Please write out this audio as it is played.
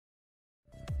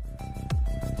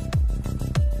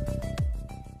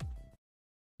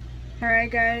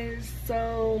Alright guys,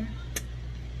 so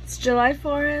it's July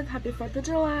 4th. Happy 4th of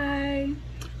July.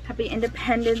 Happy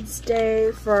Independence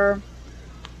Day for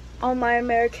all my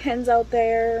Americans out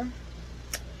there.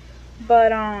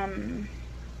 But I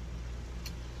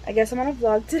guess I'm on a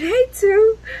vlog today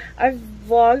too. I've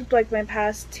vlogged like my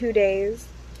past 2 days.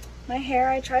 My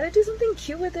hair, I try to do something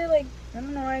cute with it, like I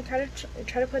don't know, I try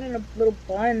to put in a little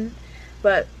bun,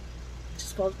 but it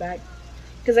just falls back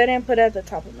because I didn't put it at the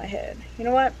top of my head. You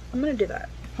know what? I'm gonna do that.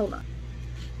 Hold on.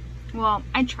 Well,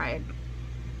 I tried.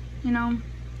 You know,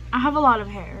 I have a lot of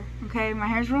hair, okay? My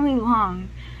hair's really long,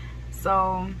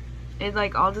 so it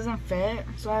like all doesn't fit,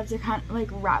 so I have to kind of like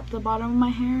wrap the bottom of my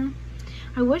hair.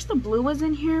 I wish the blue was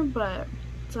in here, but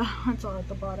it's all at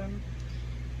the bottom.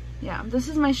 Yeah, this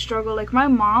is my struggle. Like my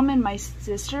mom and my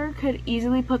sister could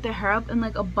easily put their hair up in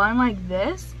like a bun like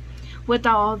this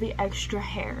without all the extra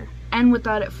hair and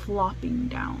without it flopping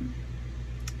down.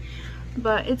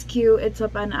 But it's cute, it's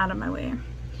up and out of my way.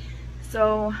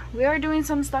 So we are doing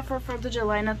some stuff for 4th of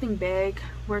July, nothing big.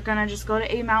 We're gonna just go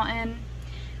to A Mountain,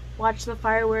 watch the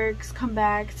fireworks, come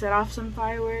back, set off some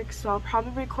fireworks. So I'll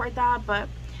probably record that, but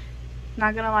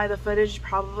not gonna lie, the footage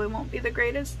probably won't be the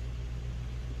greatest,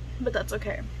 but that's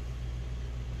okay.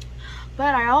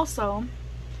 But I also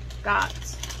got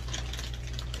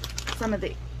some of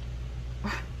these.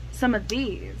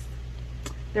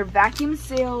 They're vacuum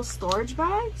seal storage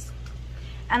bags,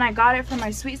 and I got it for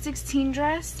my Sweet 16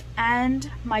 dress and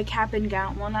my cap and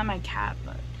gown. Well, not my cap,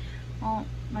 but well,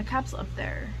 my cap's up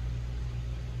there.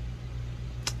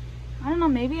 I don't know,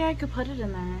 maybe I could put it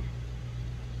in there.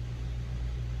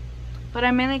 But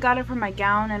I mainly got it for my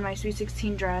gown and my Sweet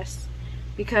 16 dress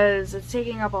because it's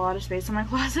taking up a lot of space in my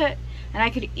closet, and I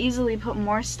could easily put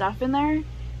more stuff in there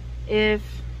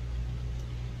if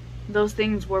those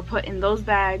things were put in those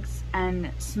bags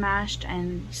and smashed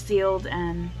and sealed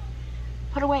and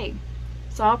put away.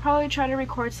 So I'll probably try to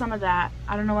record some of that.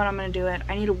 I don't know what I'm gonna do it.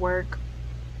 I need to work.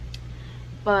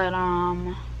 But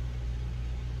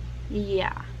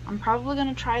yeah, I'm probably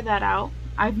gonna try that out.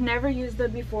 I've never used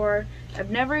it before. I've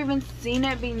never even seen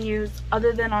it being used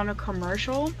other than on a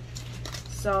commercial.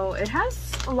 So it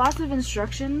has lots of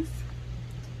instructions.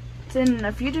 It's in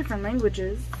a few different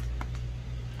languages.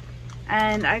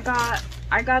 And I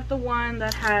got the one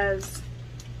that has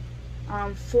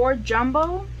 4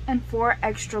 jumbo and 4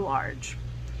 extra large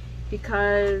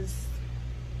because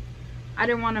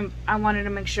I wanted to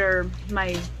make sure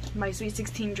my Sweet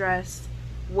 16 dress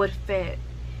would fit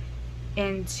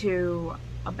into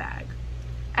a bag.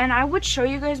 And I would show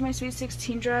you guys my Sweet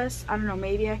 16 dress. I don't know,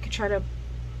 maybe I could try to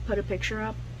put a picture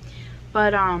up,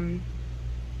 but I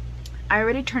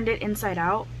already turned it inside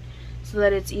out so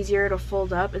that it's easier to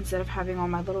fold up instead of having all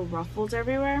my little ruffles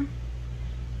everywhere.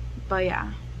 But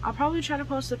yeah, I'll probably try to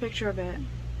post a picture of it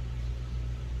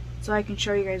so I can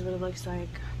show you guys what it looks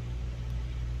like.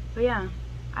 But yeah,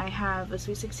 I have a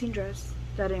Sweet 16 dress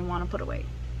that I didn't want to put away.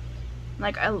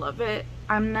 Like, I love it.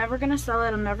 I'm never gonna sell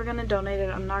it, I'm never gonna donate it,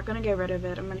 I'm not gonna get rid of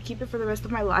it. I'm gonna keep it for the rest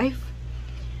of my life,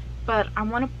 but I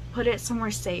want to put it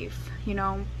somewhere safe, you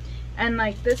know. And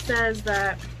like this says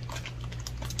that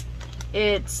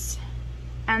it's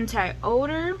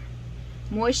anti-odor,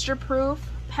 moisture proof,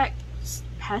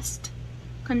 pest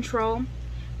control,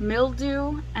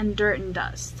 mildew, and dirt and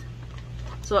dust.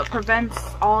 So it prevents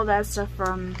all that stuff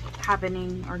from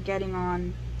happening or getting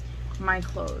on my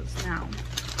clothes. Now,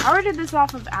 I ordered this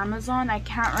off of Amazon. I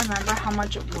can't remember how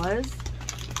much it was,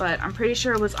 but I'm pretty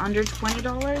sure it was under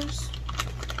 $20.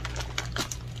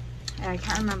 I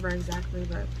can't remember exactly,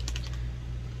 but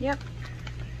yep.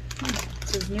 It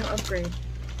says new upgrade.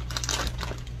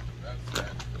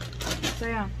 So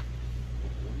yeah.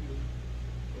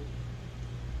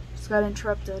 Just got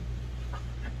interrupted.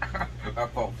 I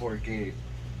fought 4K.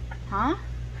 Huh?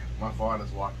 My father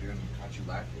just walked in and caught you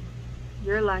lacking.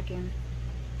 You're lacking.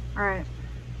 Alright.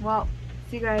 Well,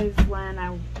 see you guys when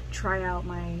I try out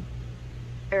my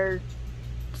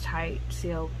airtight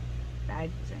seal bag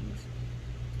things.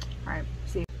 Alright,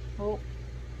 see. Oh,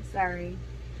 sorry.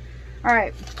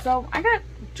 Alright, so I got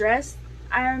dressed.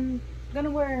 I'm gonna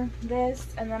wear this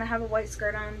and then I have a white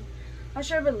skirt on. I'll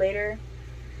show you it later.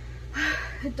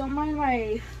 Don't mind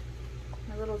my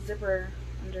little zipper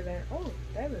under there. Oh,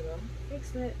 there we go.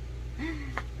 Fixed it.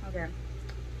 Okay.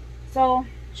 So,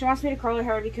 she wants me to curl her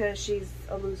hair because she's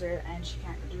a loser and she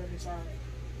can't do it herself.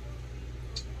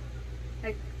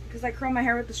 Like, because I curl my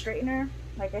hair with the straightener,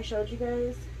 like I showed you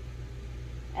guys.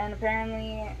 And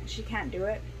apparently she can't do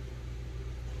it.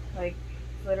 Like,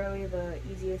 literally the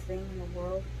easiest thing in the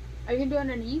world. Are you gonna do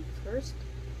underneath first?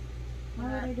 Why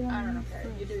would I do I don't know. underneath Okay,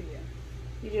 first? you do you.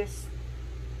 You just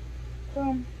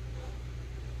boom.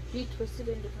 Do you twist it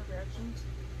in different directions?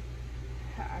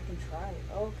 I can try it.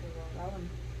 Oh, okay, well, that one.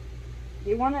 Do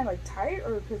you want it like tight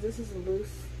or because this is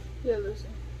loose? Yeah, Lucy.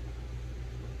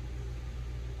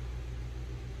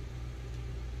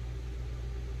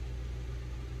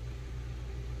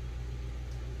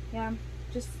 Yeah,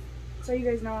 just so you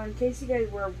guys know, in case you guys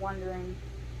were wondering,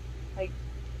 like,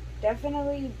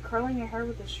 definitely curling your hair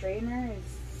with a straightener is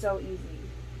so easy.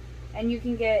 And you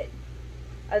can get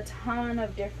a ton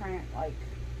of different, like,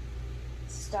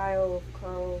 style of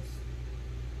curls.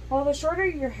 Well, the shorter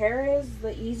your hair is,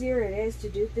 the easier it is to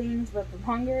do things, but the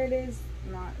longer it is,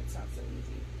 it's not so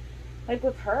easy. Like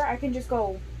with her, I can just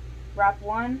go wrap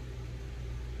one,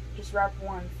 just wrap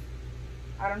one.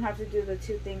 I don't have to do the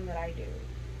two thing that I do.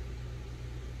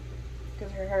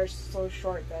 Because her hair is so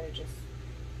short that it just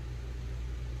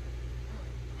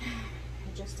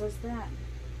does that.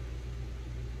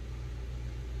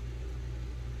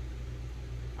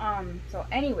 So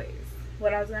anyways,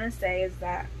 what I was gonna say is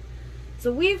that,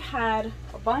 so we've had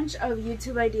a bunch of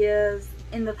YouTube ideas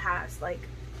in the past, like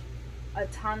a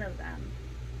ton of them.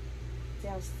 See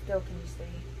how still can you stay?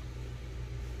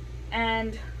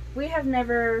 And we have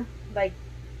never, like,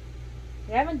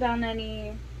 we haven't done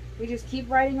any. We just keep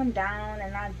writing them down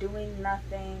and not doing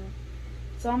nothing.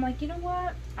 So I'm like, you know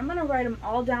what? I'm gonna write them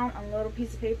all down on a little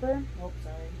piece of paper. Oh,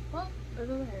 sorry. Well,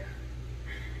 over here.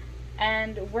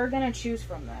 And we're gonna choose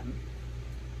from them.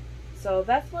 So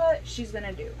that's what she's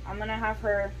gonna do. I'm gonna have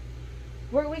her.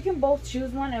 We can both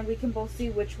choose one and we can both see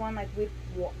which one like we'd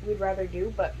rather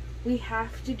do. But we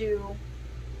have to do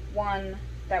one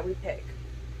that we pick.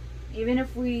 Even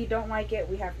if we don't like it,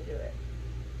 we have to do it.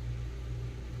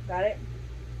 Got it?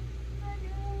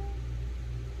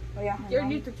 Oh yeah. Your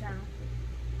YouTube channel.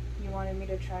 You wanted me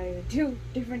to try to do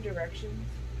different directions.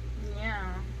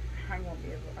 Yeah. I won't be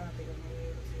able. I don't think I'm gonna be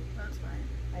able to. That's fine.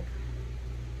 Like.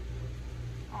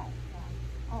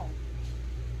 Oh.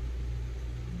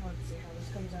 Let's see how this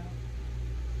comes out.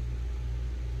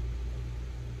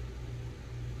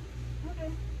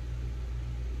 Okay.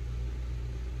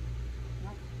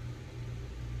 Nope.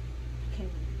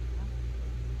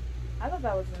 I thought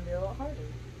that was gonna be a lot harder.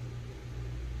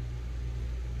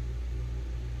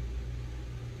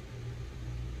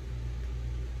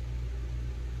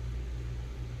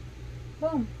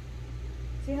 Boom.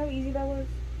 See how easy that was?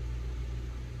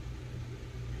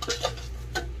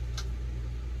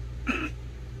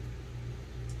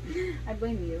 I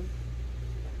blame you.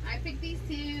 I picked these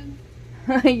two.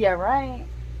 Yeah, right.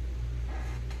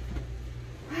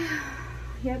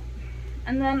 Yep.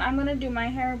 And then I'm gonna do my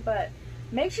hair, but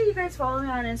make sure you guys follow me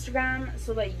on Instagram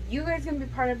so that you guys can be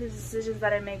part of the decisions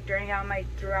that I make throughout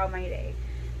my day.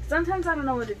 Sometimes I don't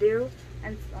know what to do,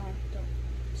 and don't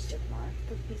stick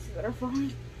the pieces that are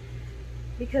falling.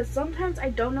 Because sometimes I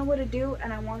don't know what to do,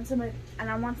 and I want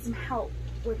some help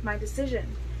with my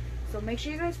decision. So make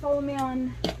sure you guys follow me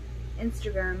on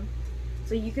Instagram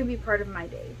so you can be part of my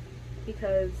day.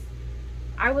 Because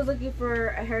I was looking for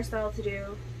a hairstyle to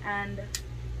do, and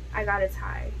I got a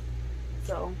tie.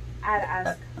 So I had to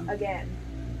ask again.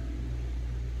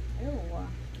 Ew. What?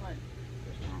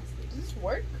 It's nasty. Does this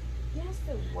work? Yes,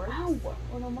 it works. Ow. Well,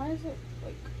 then why is it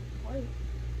like white?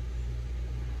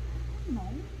 I don't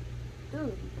know. Dude,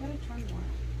 you gotta turn more.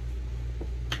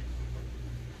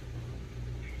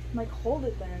 Like, hold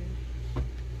it then.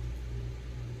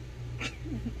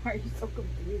 Why are you so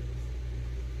confused?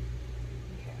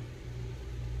 Okay.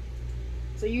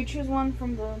 So you choose one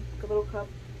from the little cup.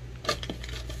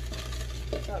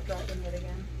 Stop dropping it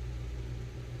again.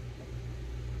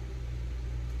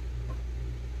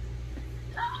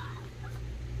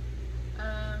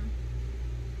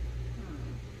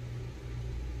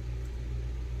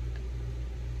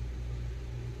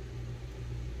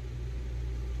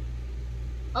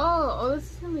 Oh,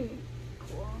 this is gonna be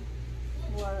cool.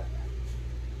 What?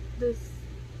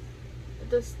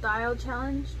 The style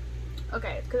challenge.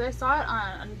 Okay, because I saw it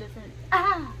on different.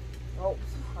 Oh,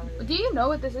 sorry. Do you know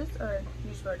what this is, or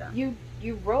you just wrote it down?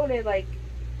 You wrote it like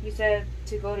you said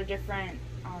to go to different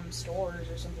stores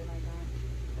or something like that.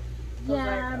 So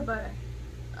Yeah, like, but okay.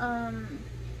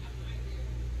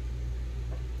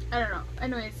 I don't know.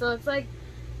 Anyway, so it's like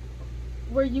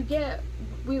where you get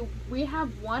we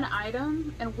have one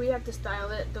item and we have to style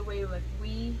it the way like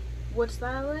we would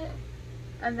style it,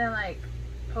 and then like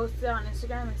post it on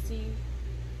Instagram and see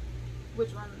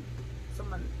which one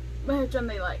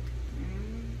they like.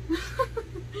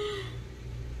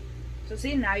 So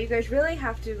see, now you guys really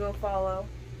have to go follow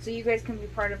so you guys can be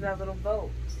part of that little vote.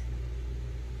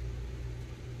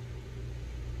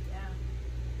 Yeah.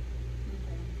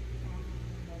 Okay.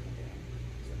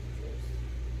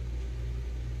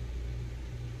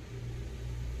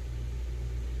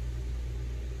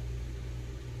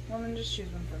 Well, then just choose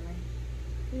one for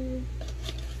me.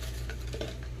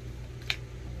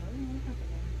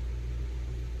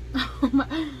 Oh my.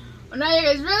 Well, now you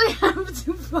guys really have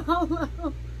to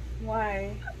follow.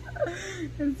 Why?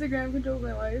 Instagram controls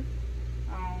my life.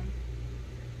 I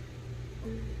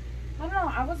don't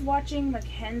know. I was watching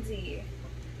Mackenzie,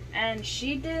 and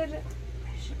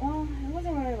well, it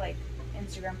wasn't really like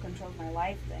Instagram controls my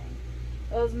life thing.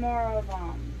 It was more of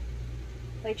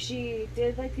like she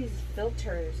did like these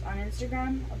filters on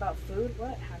Instagram about food.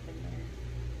 What happened there?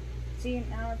 See,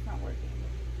 now it's not working.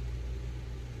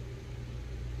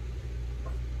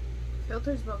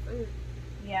 Filters about food.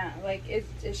 Yeah, like it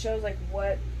shows like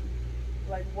what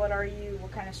are you,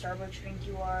 what kind of Starbucks drink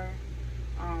you are,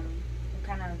 what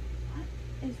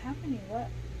is happening, what?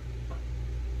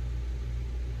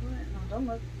 No, don't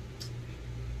look.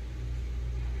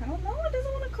 I don't know, it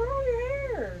doesn't want to curl your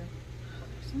hair.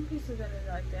 There's some pieces that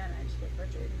are like that and I just get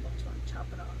frustrated and just want to chop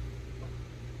it off.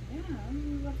 Yeah,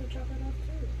 I'm about to chop it off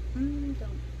too.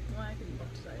 Don't. Well, I can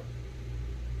decide.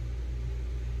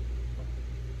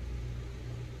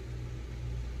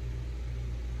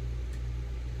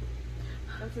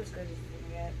 That's as good as it's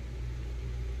gonna get.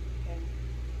 Okay.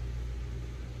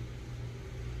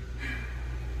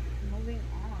 Moving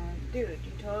on. Dude,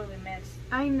 you totally missed.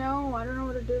 I know. I don't know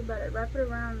what to do about it. Wrap it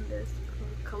around this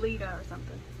Kalita or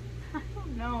something. I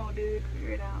don't know, dude.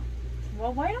 Figure it out.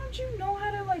 Well, why don't you know how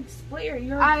to like split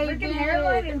your I freaking did,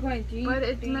 hairline is going but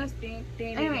it's messed.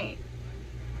 Anyway.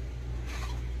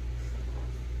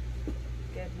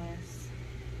 Goodness.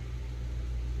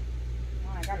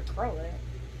 Oh, I gotta curl it.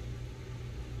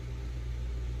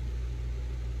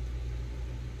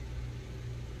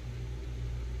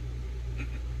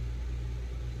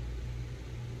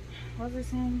 What was I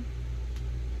saying?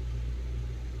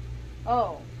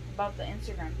 Oh, about the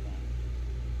Instagram thing.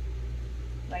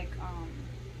 Like,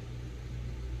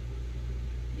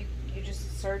 you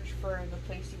just search for the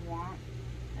place you want,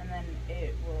 and then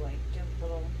it will like do the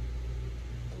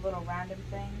little random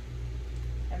thing,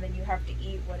 and then you have to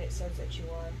eat what it says that you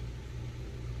are.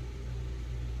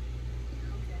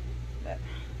 Okay. That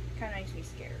kind of makes me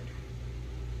scared.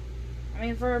 I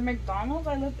mean, for McDonald's,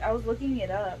 I was looking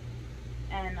it up,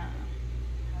 and how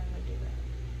did I do that?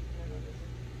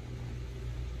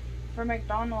 For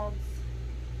McDonald's,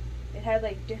 it had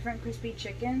like different crispy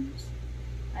chickens,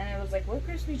 and it was like, what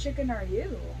crispy chicken are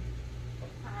you?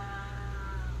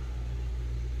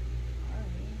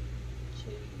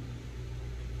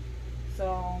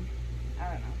 So, I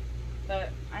don't know. But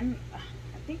I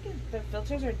think the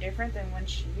filters are different than when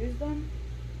she used them.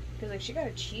 Because like she got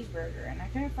a cheeseburger, and I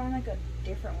couldn't find like a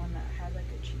different one that had like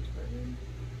a cheeseburger.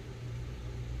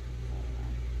 I don't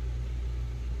know.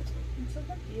 I'm so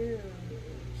confused.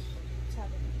 What's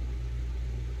happening?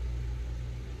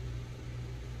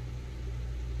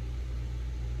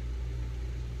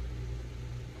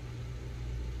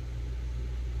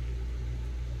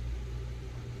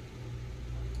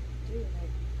 Dude, like.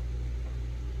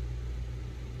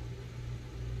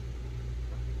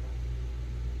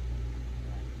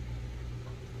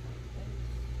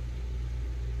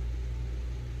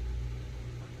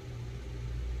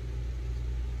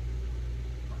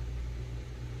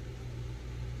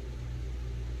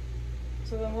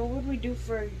 So then what would we do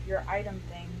for your item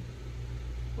thing?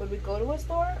 Would we go to a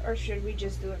store, or should we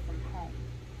just do it from home?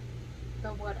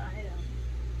 The what item?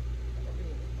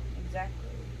 Exactly.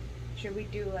 Should we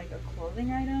do like a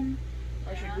clothing item?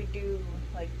 Or should we do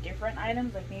like different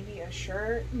items, like maybe a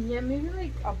shirt, Yeah, maybe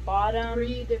like a bottom,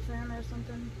 3 different or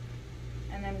something.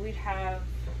 and then we'd have,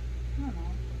 I don't know.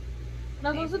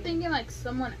 I was also Maybe. thinking like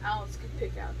someone else could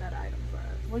pick out that item for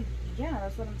us. Well, yeah,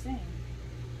 that's what I'm saying.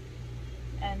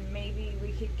 And maybe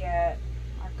we could get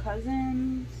our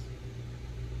cousins.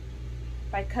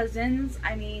 By cousins,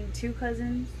 I mean 2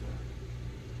 cousins.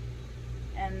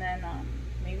 And then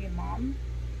maybe mom.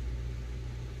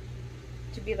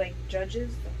 To be like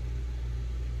judges.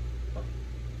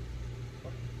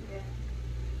 Yeah.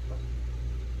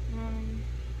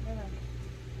 Yeah.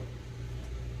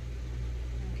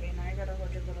 Okay, now I gotta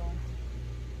hold your little.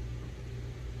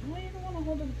 I don't even want to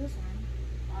hold it with this one.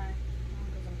 Why?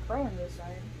 Because I'm curling this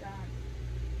side. God.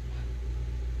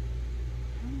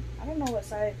 I don't know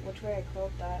which way I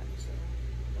curled that, so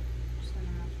I'm just gonna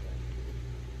have to.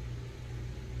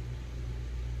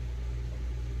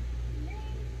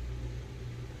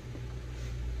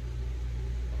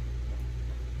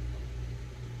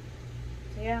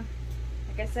 So yeah,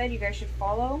 like I said, you guys should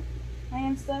follow my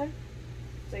Insta.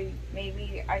 So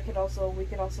maybe we could also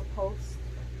post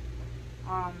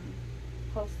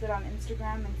it on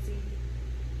Instagram and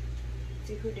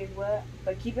see who did what,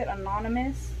 but keep it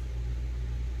anonymous.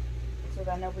 So so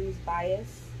that nobody's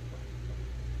biased.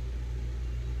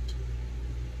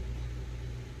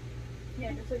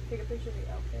 Yeah, just like take a picture of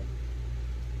the outfit.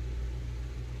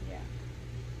 Yeah.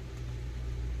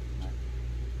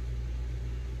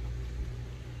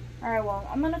 Alright, well,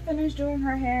 I'm gonna finish doing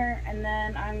her hair, and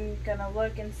then I'm gonna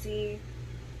look and see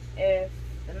if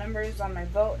the numbers on my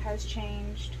vote has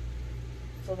changed,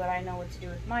 so that I know what to do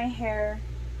with my hair.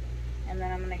 And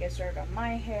then I'm gonna get started on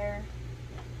my hair.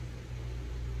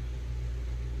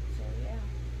 So yeah.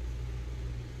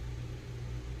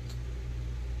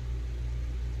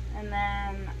 And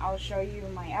then I'll show you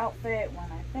my outfit when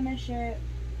I finish it.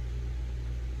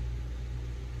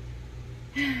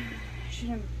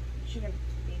 Shouldn't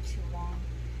be too long.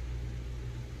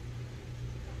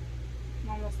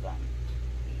 I'm almost done.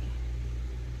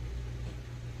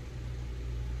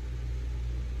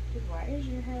 Dude, why is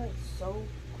your hair like so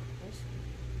crispy?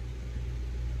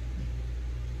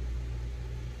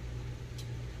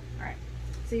 Alright,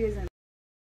 see you guys in.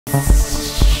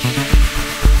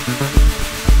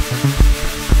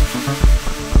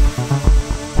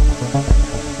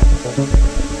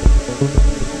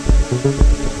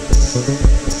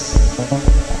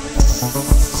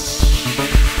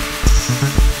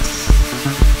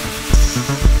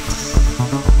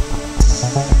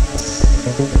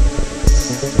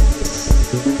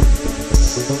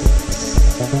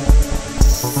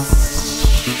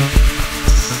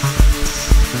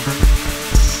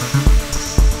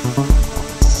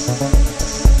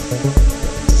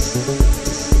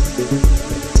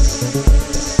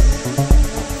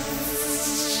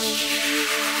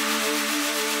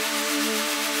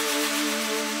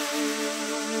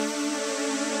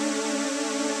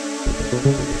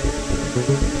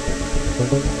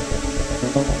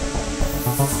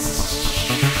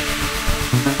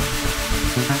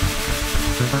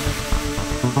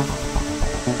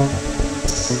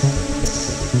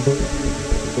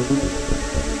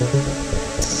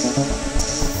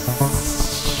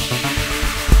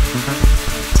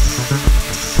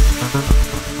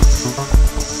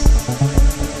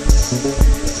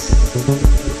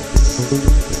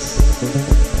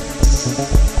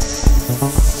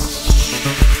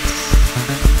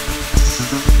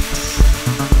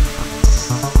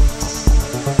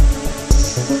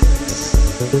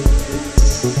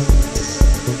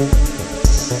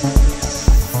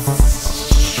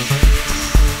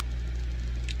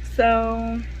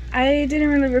 So I didn't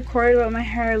really record what my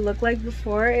hair looked like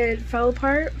before it fell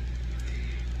apart,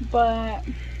 but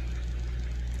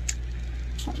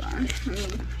hold on, let me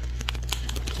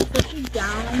push it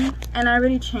down. And I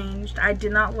already changed. I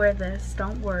did not wear this,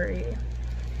 don't worry,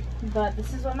 but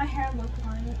this is what my hair looked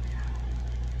like.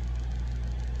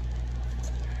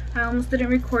 I almost didn't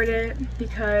record it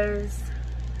because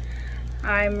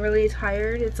I'm really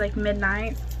tired. It's like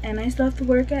midnight and I still have to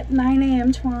work at 9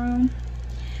 a.m. tomorrow.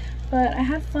 But I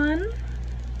had fun,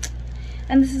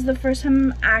 and this is the first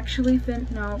time I'm actually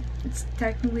no, it's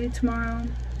technically tomorrow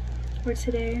or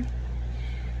today.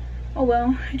 Oh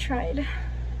well, I tried.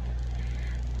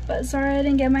 But sorry I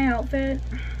didn't get my outfit.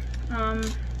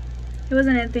 It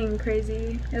wasn't anything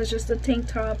crazy. It was just a tank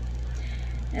top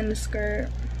and a skirt.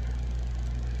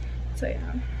 So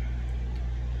yeah.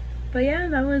 But yeah,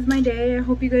 that was my day. I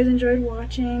hope you guys enjoyed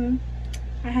watching.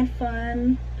 I had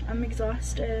fun. I'm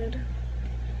exhausted.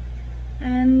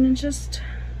 And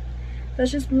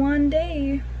that's just one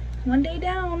day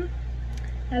down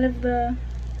out of the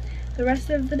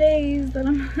rest of the days that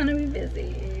I'm gonna be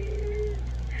busy.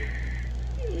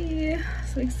 Yeah,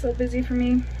 it's like so busy for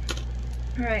me.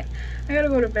 Alright, I gotta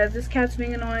go to bed. This cat's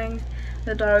being annoying.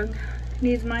 The dog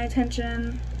needs my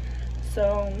attention.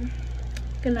 So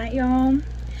good night, y'all.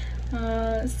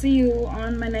 See you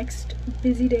on my next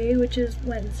busy day, which is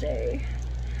Wednesday.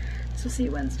 So see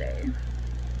you Wednesday.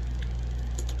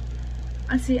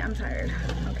 I'm tired.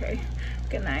 Okay,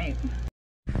 good night.